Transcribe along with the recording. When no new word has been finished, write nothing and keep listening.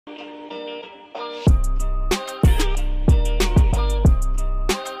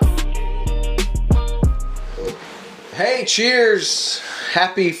Hey, cheers!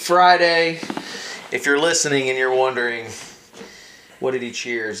 Happy Friday. If you're listening and you're wondering, what did he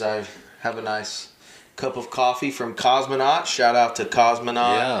cheers? I have a nice cup of coffee from Cosmonaut. Shout out to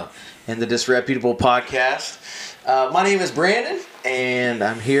Cosmonaut and the Disreputable podcast. My name is Brandon, and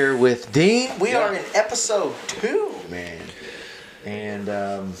I'm here with Dean. We are in episode 2, man. And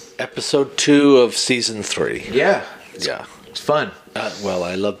episode 2 of season 3. Yeah. It's fun. Well,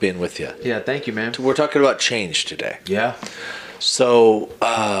 I love being with you. Yeah, thank you, man. We're talking about change today. Yeah. So,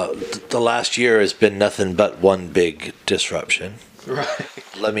 the last year has been nothing but one big disruption. Right.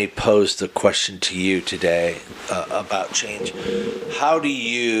 Let me pose the question to you today about change. How do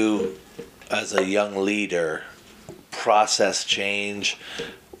you, as a young leader, process change?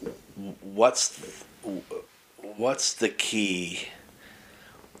 What's the key?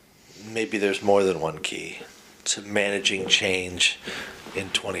 Maybe there's more than one key to managing change in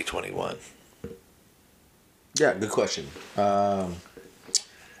 2021. Yeah, good question. Man,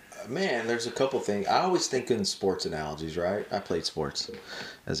 there's a couple things. I always think in sports analogies, right? I played sports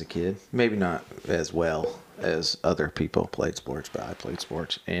as a kid. Maybe not as well as other people played sports, but I played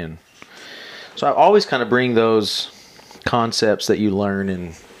sports. And so I always kind of bring those concepts that you learn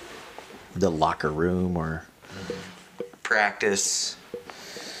in the locker room or practice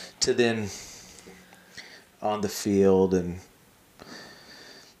to then on the field, and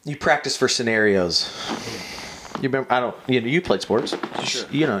you practice for scenarios. You remember? You played sports. Sure.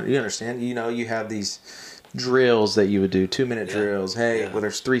 You understand. You have these drills that you would do, 2-minute drills. Hey, well,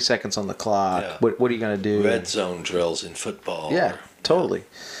 there's 3 seconds on the clock. Yeah. What are you going to do? Red zone drills in football. Yeah, totally.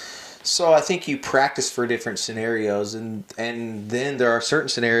 So I think you practice for different scenarios, and then there are certain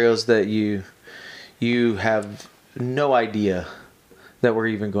scenarios that you have no idea that were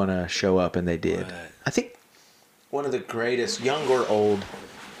even going to show up, and they did. Right. I think one of the greatest, young or old,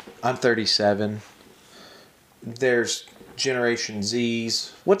 I'm 37. There's Generation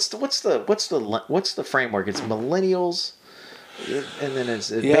Z's. What's the framework? It's millennials, and then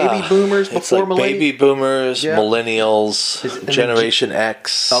it's baby boomers It's before like millennials. baby boomers, Yeah. millennials, and then Generation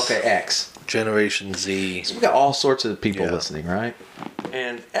X. Okay, X. Generation Z. So we got all sorts of people Yeah. listening, right?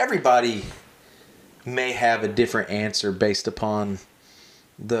 And everybody may have a different answer based upon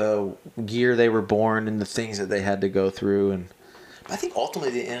the year they were born and the things that they had to go through. And I think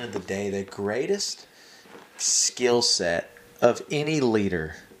ultimately, at the end of the day, the greatest skill set of any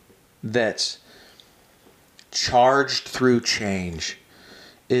leader that's charged through change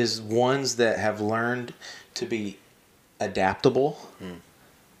is ones that have learned to be adaptable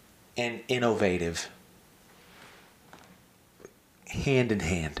and innovative hand in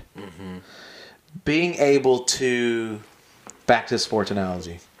hand. Mm-hmm. Being able to, back to the sports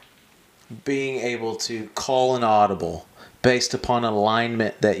analogy, being able to call an audible based upon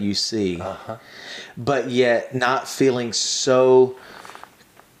alignment that you see, but yet not feeling so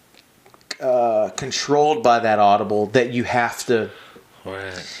controlled by that audible that you have to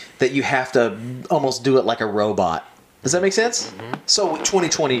almost do it like a robot. Does that make sense? Mm-hmm. So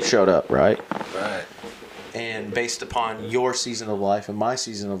 2020 showed up, right? Right. And based upon your season of life and my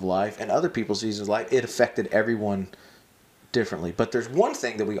season of life and other people's seasons of life, it affected everyone differently. But there's one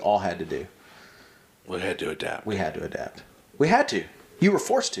thing that we all had to do. We had to adapt. We had to adapt. We had to. You were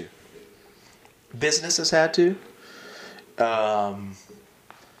forced to. Businesses had to.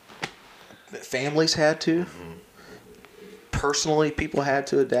 Families had to. Mm-hmm. Personally, people had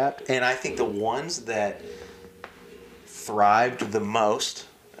to adapt. And I think the ones that thrived the most,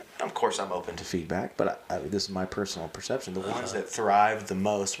 of course I'm open to feedback, but this is my personal perception, the ones that thrived the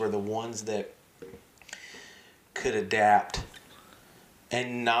most were the ones that could adapt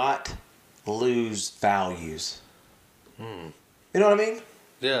and not lose values. You know what I mean?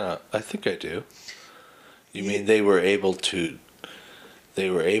 Yeah, I think I do. You mean they were able to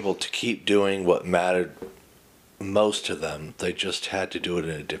keep doing what mattered most to them. They just had to do it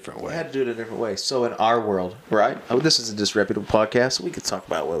in a different way. They had to do it a different way. So in our world, right? Oh, this is a disreputable podcast, so we can talk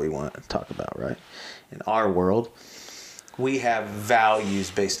about what we want to talk about, right? In our world, we have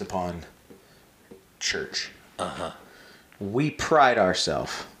values based upon church. We pride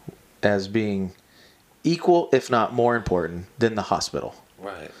ourselves as being equal, if not more important, than the hospital.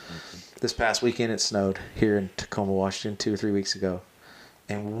 Right. This past weekend, it snowed here in Tacoma, Washington, 2 or 3 weeks ago.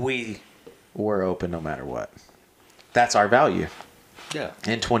 And we were open no matter what. That's our value. Yeah.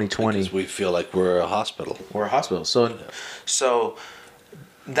 In 2020. Because we feel like we're a hospital. We're a hospital. So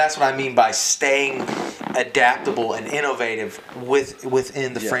that's what I mean by staying adaptable and innovative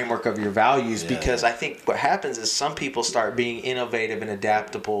within the framework of your values. Because I think what happens is some people start being innovative and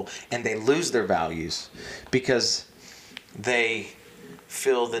adaptable and they lose their values because they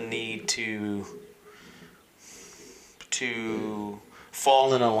feel the need to to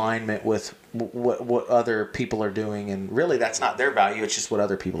fall in alignment with what other people are doing, and really that's not their value, it's just what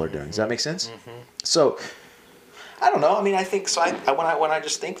other people are doing. Does that make sense? So I don't know, I mean, I think so. When I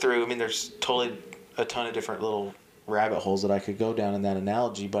just think through, I mean, there's totally a ton of different little rabbit holes that I could go down in that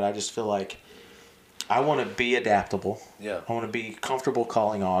analogy, but I just feel like I want to be adaptable. Yeah. I want to be comfortable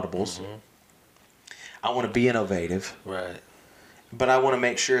calling audibles. I want to be innovative. Right. But I want to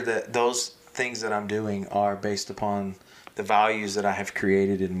make sure that those things that I'm doing are based upon the values that I have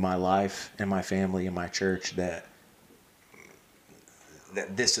created in my life and my family and my church, that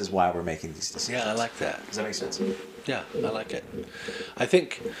this is why we're making these decisions. Yeah, I like that. Does that make sense? Yeah, I like it. I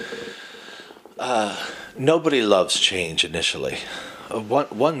think nobody loves change initially.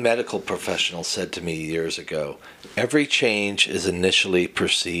 One medical professional said to me years ago, every change is initially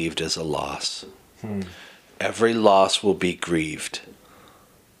perceived as a loss. Every loss will be grieved.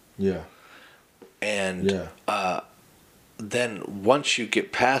 Yeah. And then once you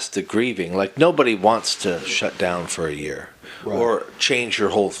get past the grieving, like nobody wants to shut down for a year. Right. Or change your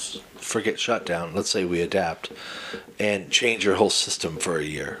whole, forget shutdown, let's say we adapt and change your whole system for a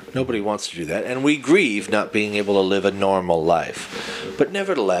year. Nobody wants to do that. And we grieve not being able to live a normal life. But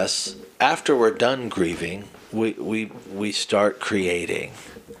nevertheless, after we're done grieving, we start creating.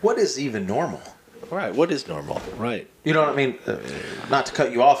 What is even normal? Right, what is normal? Right. You know what I mean? Not to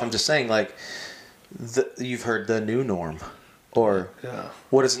cut you off, I'm just saying, like, you've heard the new norm. Or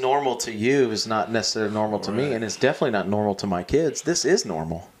what is normal to you is not necessarily normal to me, and it's definitely not normal to my kids. This is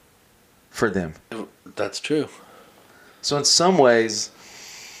normal for them. That's true. So in some ways,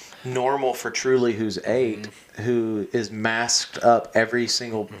 normal for Truly, who's 8, who is masked up every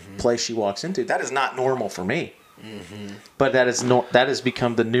single place she walks into, that is not normal for me. But that has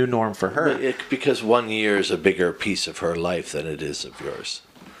become the new norm for her. Because 1 year is a bigger piece of her life than it is of yours.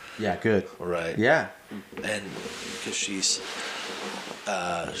 Yeah, good. Right. Yeah. And because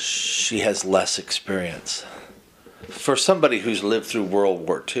she has less experience. For somebody who's lived through World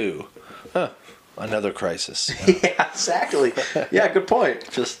War II, another crisis. Yeah, exactly. Yeah, good point.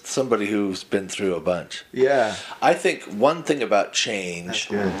 Just somebody who's been through a bunch. Yeah. I think one thing about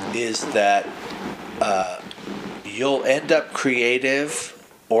change is that you'll end up creative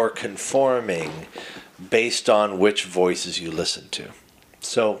or conforming based on which voices you listen to.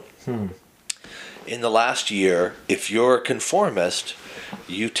 So, in the last year, if you're a conformist,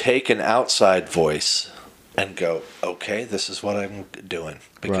 you take an outside voice and go, okay, this is what I'm doing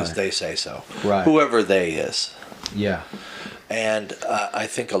because they say so. Right. Whoever they is. Yeah. And I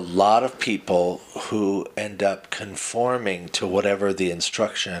think a lot of people who end up conforming to whatever the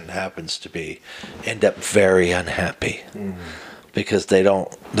instruction happens to be end up very unhappy because they're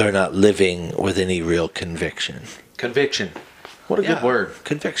not living with any real conviction. Conviction. What a good word.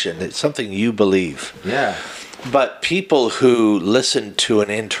 Conviction. It's something you believe. Yeah. But people who listen to an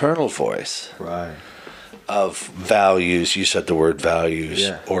internal voice of values, you said the word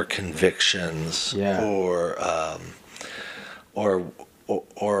values, or convictions, or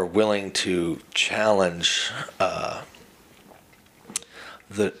willing to challenge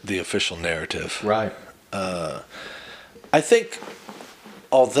the official narrative. Right. I think,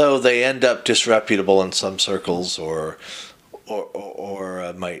 although they end up disreputable in some circles, or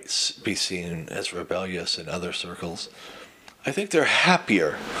might be seen as rebellious in other circles, I think they're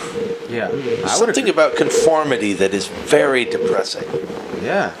happier. Yeah. There's something about conformity that is very depressing.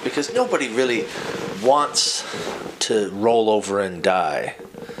 Yeah. Because nobody really wants to roll over and die.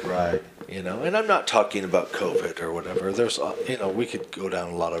 Right. You know, and I'm not talking about COVID or whatever. There's, we could go down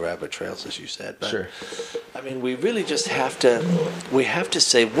a lot of rabbit trails, as you said. But, sure. I mean, we really just have to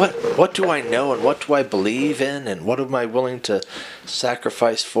say, what do I know and what do I believe in and what am I willing to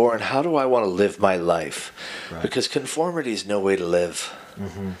sacrifice for and how do I want to live my life? Right. Because conformity is no way to live.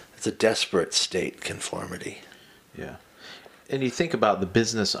 It's a desperate state, conformity. Yeah. And you think about the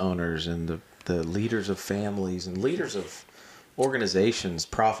business owners and the leaders of families and leaders of organizations,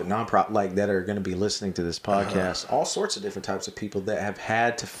 profit, non-profit, like that are going to be listening to this podcast, all sorts of different types of people that have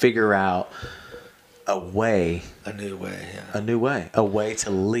had to figure out a new way to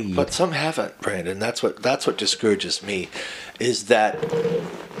lead. But some haven't, Brandon. That's what discourages me, is that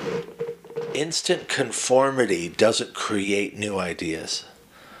instant conformity doesn't create new ideas.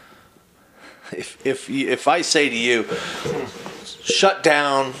 If I say to you, shut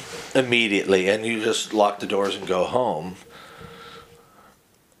down immediately, and you just lock the doors and go home,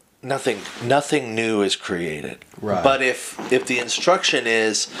 nothing new is created. Right. But if the instruction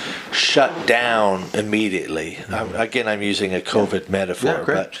is shut down immediately, I'm using a COVID metaphor,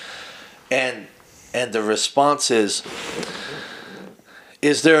 but and the response is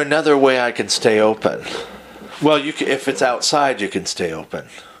there another way I can stay open? Well, if it's outside, you can stay open.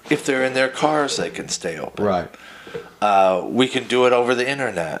 If they're in their cars, they can stay open. Right. We can do it over the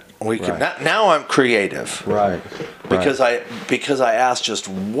internet. We can. Right. Now I'm creative. Right. Because I asked just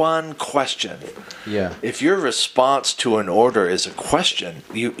one question. Yeah. If your response to an order is a question,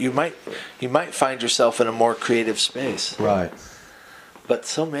 you might find yourself in a more creative space. Right. But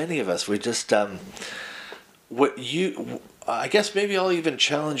so many of us, we just I guess maybe I'll even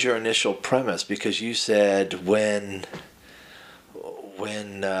challenge your initial premise, because you said when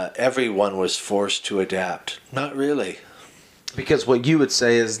everyone was forced to adapt. Not really. Because what you would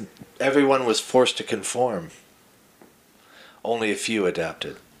say is Everyone was forced to conform. Only a few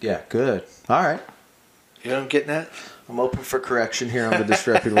adapted. yeah, good. All right. You know what I'm getting at? I'm open for correction here on the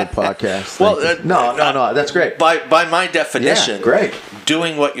Disreputable Podcast. Well, No, that's great. By my definition, Yeah, great.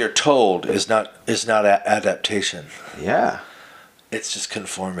 doing what you're told is not adaptation. Yeah. It's just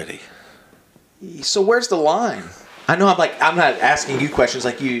conformity. So where's the line? I know I'm not asking you questions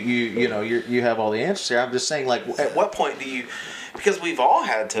like you have all the answers here. I'm just saying, like, at what point do you, because we've all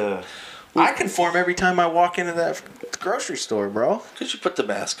had to, I conform every time I walk into that grocery store, bro. Because you put the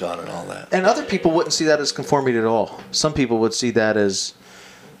mask on and all that. And other people wouldn't see that as conformity at all. Some people would see that as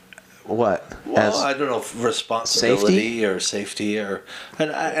what? Well, as I don't know, responsibility or safety, and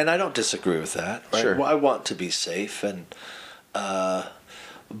I don't disagree with that. Right? Sure. Well, I want to be safe, and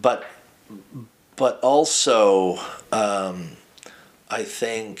but also I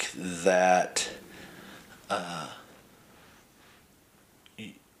think that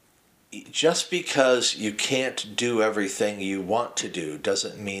just because you can't do everything you want to do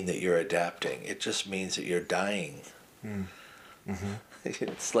doesn't mean that you're adapting. It just means that you're dying. Mm-hmm.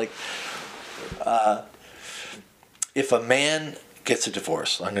 It's like if a man gets a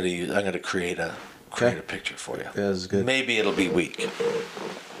divorce, I'm going to create a picture for you. Yeah, that's good. Maybe it'll be weak.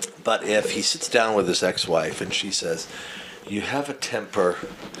 But if he sits down with his ex-wife and she says, "You have a temper.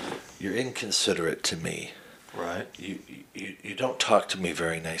 You're inconsiderate to me. Right. You don't talk to me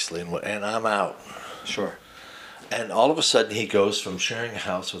very nicely, and I'm out." Sure. And all of a sudden, he goes from sharing a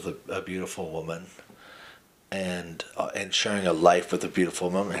house with a beautiful woman, and sharing a life with a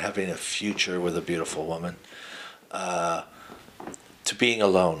beautiful woman, having a future with a beautiful woman, to being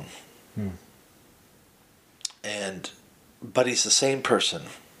alone. But he's the same person.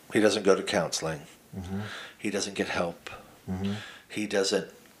 He doesn't go to counseling. Mm-hmm. He doesn't get help. Mm-hmm. He doesn't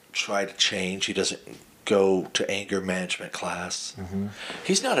try to change. He doesn't go to anger management class. Mm-hmm.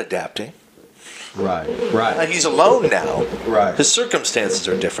 He's not adapting. Right. He's alone now. Right. His circumstances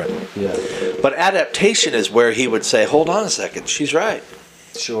are different. Yeah. But adaptation is where he would say, "Hold on a second, she's right.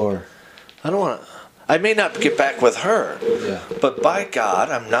 Sure. I may not get back with her, Yeah. but by God,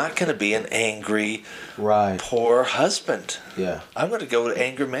 I'm not going to be an angry, poor husband. Yeah. I'm going to go to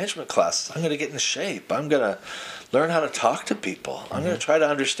anger management classes. I'm going to get in shape. I'm going to learn how to talk to people. I'm going to try to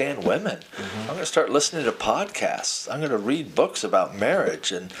understand women. I'm going to start listening to podcasts. I'm going to read books about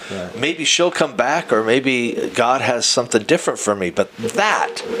marriage, and maybe she'll come back, or maybe God has something different for me." But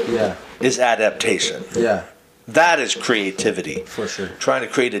that is adaptation. Yeah. That is creativity. For sure. Trying to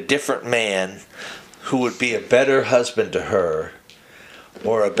create a different man who would be a better husband to her,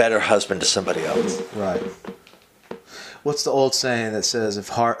 or a better husband to somebody else. Right. What's the old saying that says, if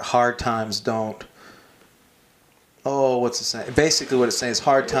hard times don't... Oh, what's the saying? Basically what it's saying is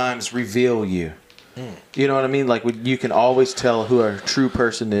hard times reveal you. You know what I mean? Like, you can always tell who a true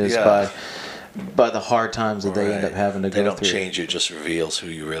person is by the hard times that they end up having to go through. They don't change you, it just reveals who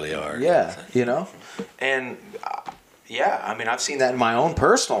you really are. Yeah, you know? And... yeah, I mean, I've seen that in my own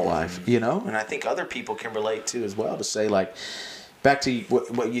personal life, you know, and I think other people can relate to as well, to say, like, back to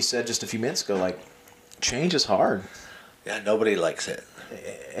what you said just a few minutes ago, like, change is hard. Yeah, nobody likes it.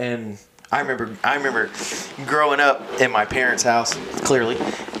 And I remember growing up in my parents' house, clearly,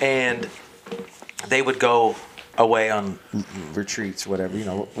 and they would go away on retreats, whatever, you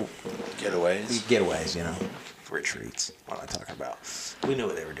know. Getaways, you know, retreats. What am I talking about? We knew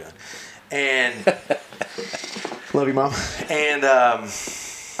what they were doing. And love you, Mom. And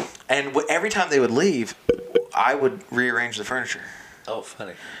every time they would leave, I would rearrange the furniture. Oh,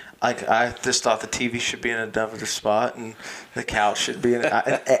 funny. Like, I just thought the TV should be in another spot, and the couch should be in.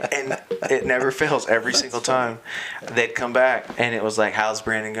 And it never fails. Every single time they'd come back, and it was like, "How's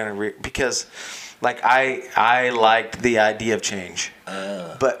Brandon gonna?" Because, like, I liked the idea of change,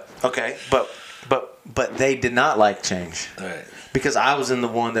 but they did not like change. Right. Because I was the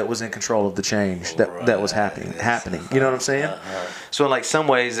one that was in control of the change that was happening. You know what I'm saying? So in, like, some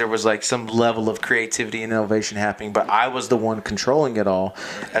ways there was, like, some level of creativity and innovation happening, but I was the one controlling it all,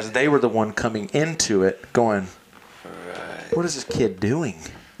 as they were the one coming into it going, "What is this kid doing?"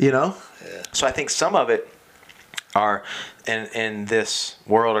 You know? Yeah. So I think some of it are in this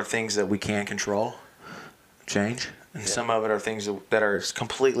world are things that we can't control, change. And some of it are things that are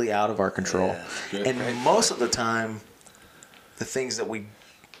completely out of our control. Yeah, and most of the time, the things that we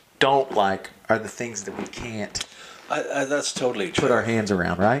don't like are the things that we can't That's totally true. put our hands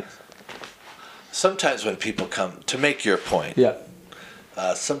around, right? Sometimes when people come, to make your point, Yeah.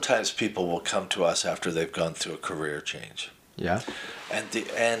 sometimes people will come to us after they've gone through a career change. Yeah.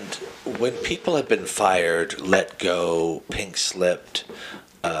 And when people have been fired, let go, pink slipped,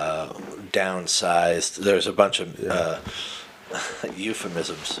 downsized, there's a bunch of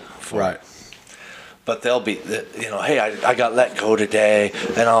euphemisms for it. But they'll be, hey, I got let go today,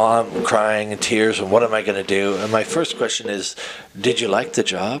 and I'm crying in tears, and what am I going to do? And my first question is, did you like the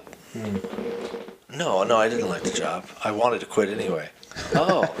job? No, I didn't like the job. I wanted to quit anyway.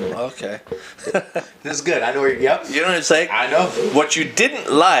 Oh, okay. This is good. I know where yep. You know what I'm saying? I know. What you didn't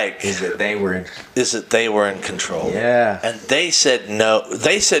like Is that they were in control. Yeah. And they said no.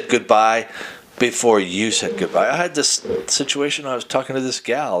 They said goodbye before you said goodbye. I had this situation. I was talking to this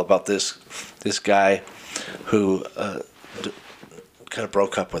gal about this guy who kind of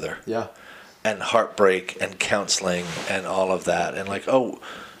broke up with her. Yeah. And heartbreak and counseling and all of that. And like, oh,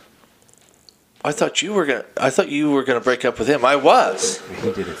 I thought you were gonna break up with him. I was.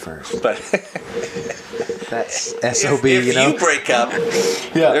 He did it first. But that's SOB, if you know. you break up,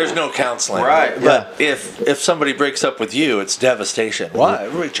 there's no counseling. Right. But if somebody breaks up with you, it's devastation. Why?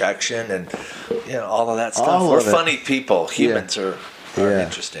 Rejection and all of that stuff. All We're of it. funny people. Humans are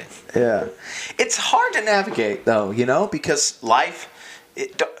interesting. Yeah. It's hard to navigate though, because life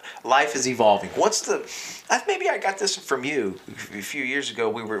is evolving. Maybe I got this from you a few years ago.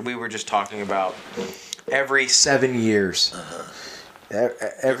 We were just talking about every 7 years. Your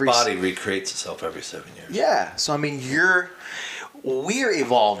body recreates itself every 7 years. Yeah. So I mean, we're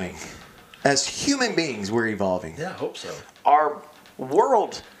evolving as human beings. We're evolving. Yeah, I hope so. Our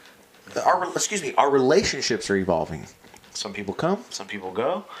relationships are evolving. Some people come, some people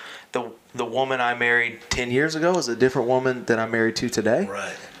go. The woman I married 10 years ago is a different woman than I'm married to today.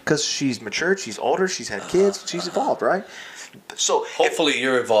 Right. Because she's matured, she's older, she's had kids, she's evolved, right? So hopefully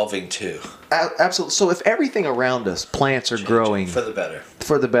you're evolving too. Absolutely. So if everything around us, plants are growing for the better.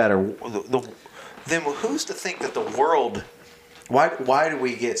 Then who's to think that the world? Why do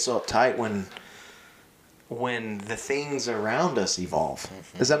we get so uptight when the things around us evolve?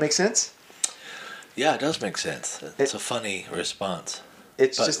 Mm-hmm. Does that make sense? Yeah, it does make sense. It's a funny response.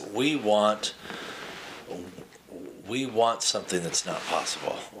 We want something that's not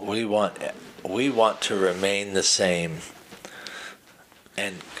possible. We want to remain the same,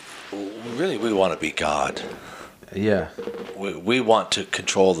 and really we want to be God. Yeah. We want to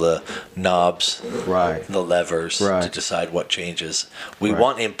control the knobs, right, the levers to decide what changes. We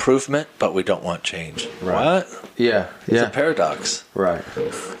want improvement, but we don't want change. Right. What? Yeah. It's a paradox. Right.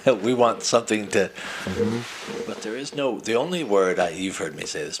 We want something to... Mm-hmm. But there is no... The only word... You've heard me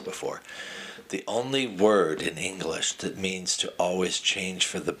say this before. The only word in English that means to always change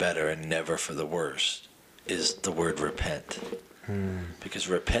for the better and never for the worse is the word repent. Because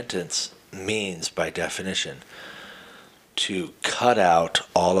repentance means, by definition, to cut out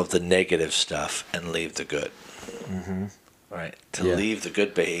all of the negative stuff and leave the good. Mm-hmm. Right? To leave the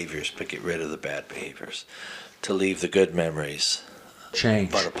good behaviors, but get rid of the bad behaviors. To leave the good memories.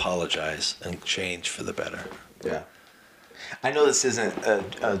 Change. But apologize and change for the better. Yeah. I know this isn't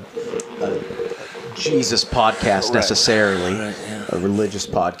a Jesus podcast necessarily, a religious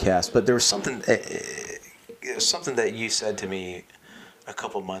podcast, but there was something that you said to me a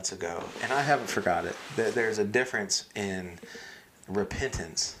couple months ago, and I haven't forgot it. There's a difference in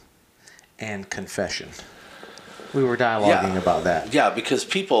repentance and confession. We were dialoguing about that. Yeah, because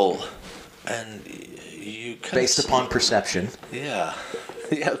people, and you based upon perception. Yeah.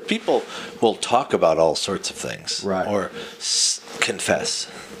 Yeah, people will talk about all sorts of things. Right. Or confess.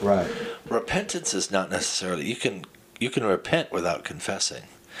 Right. Repentance is not necessarily... You can repent without confessing.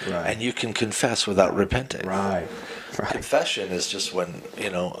 Right. And you can confess without repenting. Right. Confession is just when,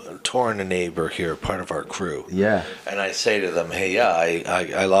 Tor and a neighbor here, part of our crew. Yeah. And I say to them, hey,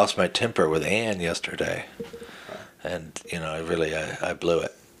 I lost my temper with Ann yesterday. And, I blew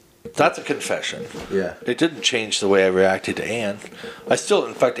it. That's a confession. Yeah. It didn't change the way I reacted to Ann.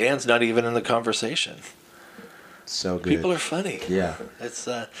 In fact, Ann's not even in the conversation. So good. People are funny. Yeah. It's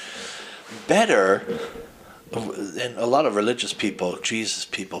better, and a lot of religious people, Jesus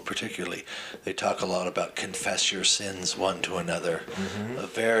people particularly, they talk a lot about confess your sins one to another. Mm-hmm. A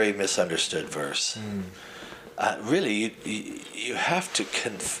very misunderstood verse. Really, you have to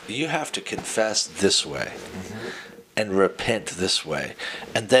confess this way. Mm-hmm. and repent this way,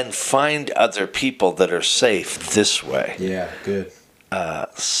 and then find other people that are safe this way. Yeah, good.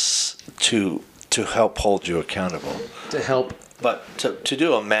 To help hold you accountable. To help. But to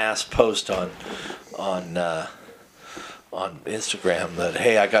do a mass post on Instagram that,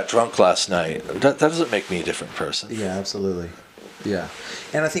 hey, I got drunk last night, that doesn't make me a different person. Yeah, absolutely. Yeah.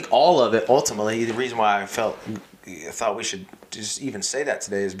 And I think all of it, ultimately, the reason why I thought we should just even say that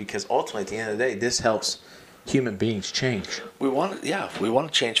today is because ultimately, at the end of the day, this helps human beings change. We want to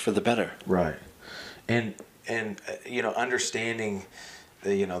change for the better. Right. And understanding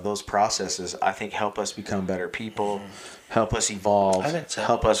those processes, I think, help us become better people, help us evolve, I think so.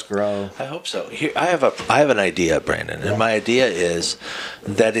 help us grow. I hope so. Here, I have an idea, Brandon, and my idea is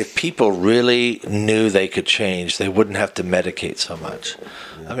that if people really knew they could change, they wouldn't have to medicate so much.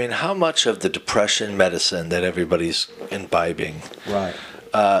 Yeah. I mean, how much of the depression medicine that everybody's imbibing, right,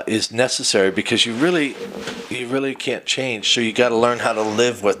 is necessary because you really can't change. So you got to learn how to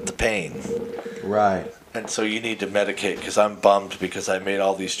live with the pain. Right. And so you need to medicate because I'm bummed because I made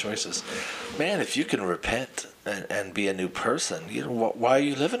all these choices. Man, if you can repent and be a new person, why are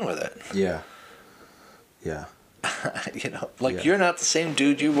you living with it? Yeah. Yeah. You're not the same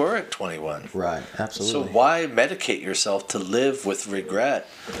dude you were at 21. Right, absolutely. So why medicate yourself to live with regret?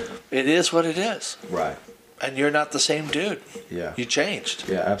 It is what it is. Right. And you're not the same dude. Yeah. You changed.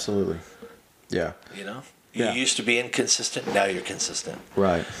 Yeah, absolutely. Yeah. You used to be inconsistent, now you're consistent.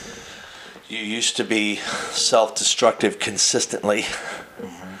 Right. You used to be self-destructive consistently,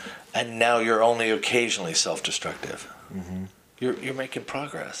 and now you're only occasionally self-destructive. Mm-hmm. You're making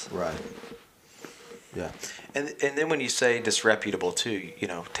progress. Right. Yeah. And then when you say disreputable too,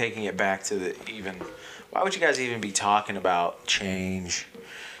 taking it back to why would you guys even be talking about change,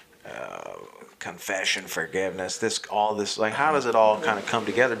 confession, forgiveness, all this, like, how does it all kind of come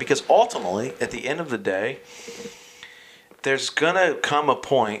together? Because ultimately, at the end of the day, there's going to come a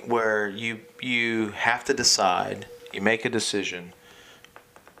point where you have to decide, you make a decision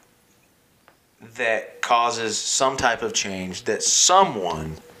that causes some type of change that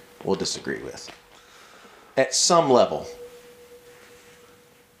someone will disagree with at some level.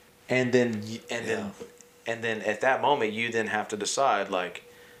 And then at that moment you then have to decide, like,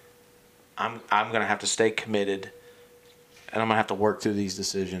 I'm going to have to stay committed, and I'm going to have to work through these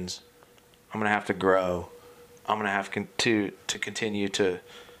decisions. I'm going to have to grow. I'm going to have to continue to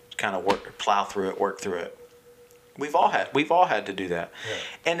kind of plow through it, work through it. We've all had to do that.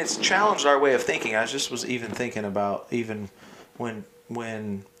 Yeah. And it's challenged our way of thinking. I just was even thinking about even when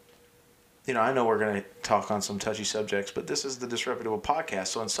I know we're going to talk on some touchy subjects, but this is the Disreputable Podcast.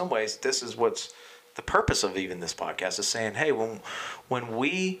 So in some ways, this is what's the purpose of even this podcast, is saying, hey, when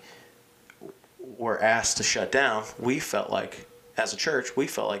we were asked to shut down, we felt like, as a church,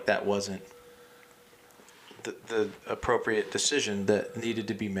 that wasn't the appropriate decision that needed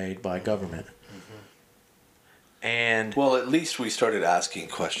to be made by government. Mm-hmm. And well, at least we started asking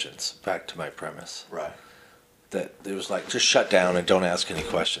questions. Back to my premise, right? That it was like, just shut down and don't ask any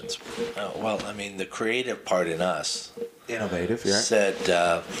questions. Well, I mean, the creative part in us, innovative, yeah,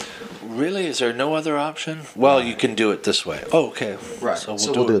 said, really, is there no other option? Well, you can do it this way. Oh, okay, right. So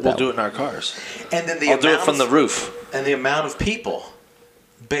we'll do it in our cars, and then I'll do it from the roof. And the amount of people,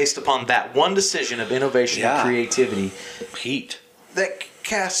 based upon that one decision of innovation and creativity, heat that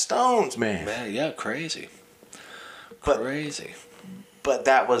cast stones, man. Yeah, crazy. But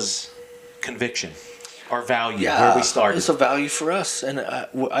that was conviction. Our value, where we started. It's a value for us, and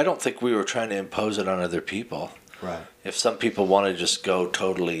I don't think we were trying to impose it on other people. Right. If some people want to just go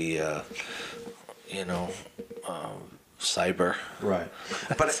totally, cyber. Right.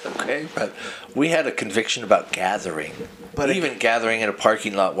 But it's okay. But we had a conviction about gathering. But even gathering in a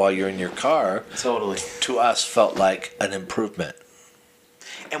parking lot while you're in your car, totally, to us felt like an improvement.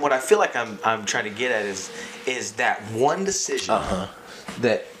 And what I feel like I'm trying to get at is that one decision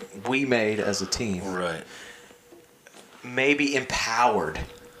that we made as a team, right, maybe empowered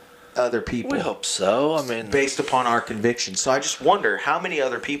other people. We hope so. I mean, based upon our convictions. So I just wonder how many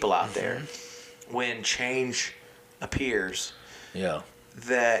other people out there, when change appears,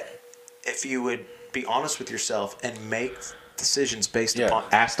 that if you would be honest with yourself and make decisions based upon,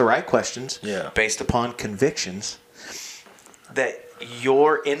 ask the right questions, based upon convictions, that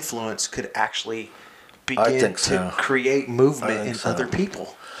your influence could actually begin to create movement in other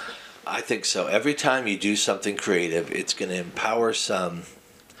people. I think so. Every time you do something creative, it's going to empower some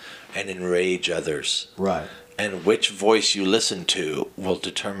and enrage others. Right. And which voice you listen to will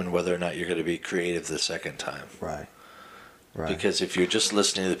determine whether or not you're going to be creative the second time. Right. Right. Because if you're just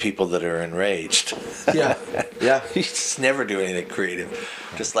listening to the people that are enraged, you just never do anything creative.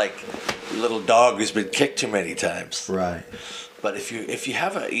 Right. Just like little dog who's been kicked too many times. Right. But if you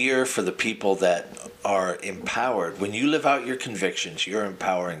have an ear for the people that are empowered, when you live out your convictions, you're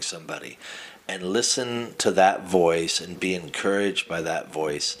empowering somebody. And listen to that voice and be encouraged by that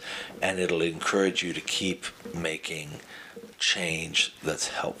voice, and it'll encourage you to keep making change that's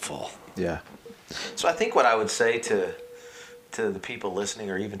helpful. Yeah. So I think what I would say to the people listening,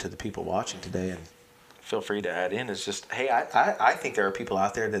 or even to the people watching today, and feel free to add in, is just, hey, I think there are people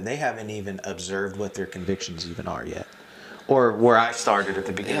out there that they haven't even observed what their convictions even are yet. Or where I started at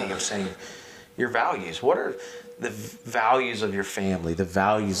the beginning of saying, your values. What are the values of your family, the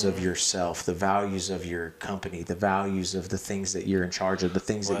values of yourself, the values of your company, the values of the things that you're in charge of, the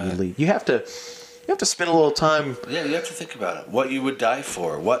things that you lead? You have to spend a little time. Yeah, you have to think about it. What you would die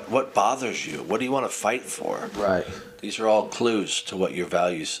for. What bothers you? What do you want to fight for? Right. These are all clues to what your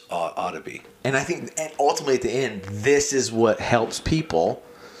values ought to be. And I think ultimately at the end, this is what helps people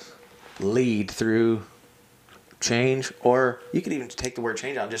lead through change, or you could even take the word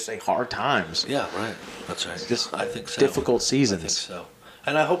change out and just say hard times. Yeah, right. That's right. Just I think so. Difficult seasons. I think so.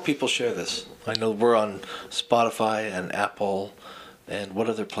 And I hope people share this. I know we're on Spotify and Apple, and what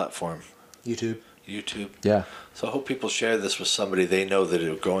other platform? YouTube. Yeah. So I hope people share this with somebody they know that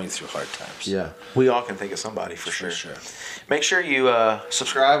are going through hard times. Yeah. We all can think of somebody for sure. Sure. Make sure you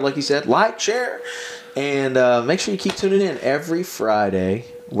subscribe, like you said, like, share, and make sure you keep tuning in every Friday.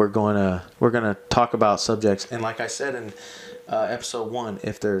 We're gonna talk about subjects, and like I said in episode 1,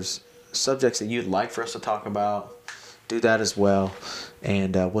 if there's subjects that you'd like for us to talk about, do that as well,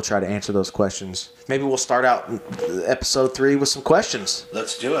 and we'll try to answer those questions. Maybe we'll start out episode 3 with some questions.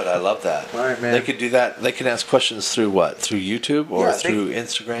 Let's do it. I love that. All right, man. They could do that. They can ask questions through what? Through YouTube or through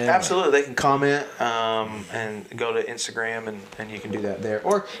Instagram? Absolutely. They can comment and go to Instagram, and you can do that there.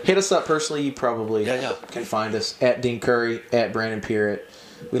 Or hit us up personally. You probably can find us at Dean Curry, at Brandon Pierrett.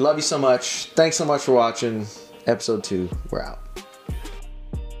 We love you so much. Thanks so much for watching. Episode 2. We're out.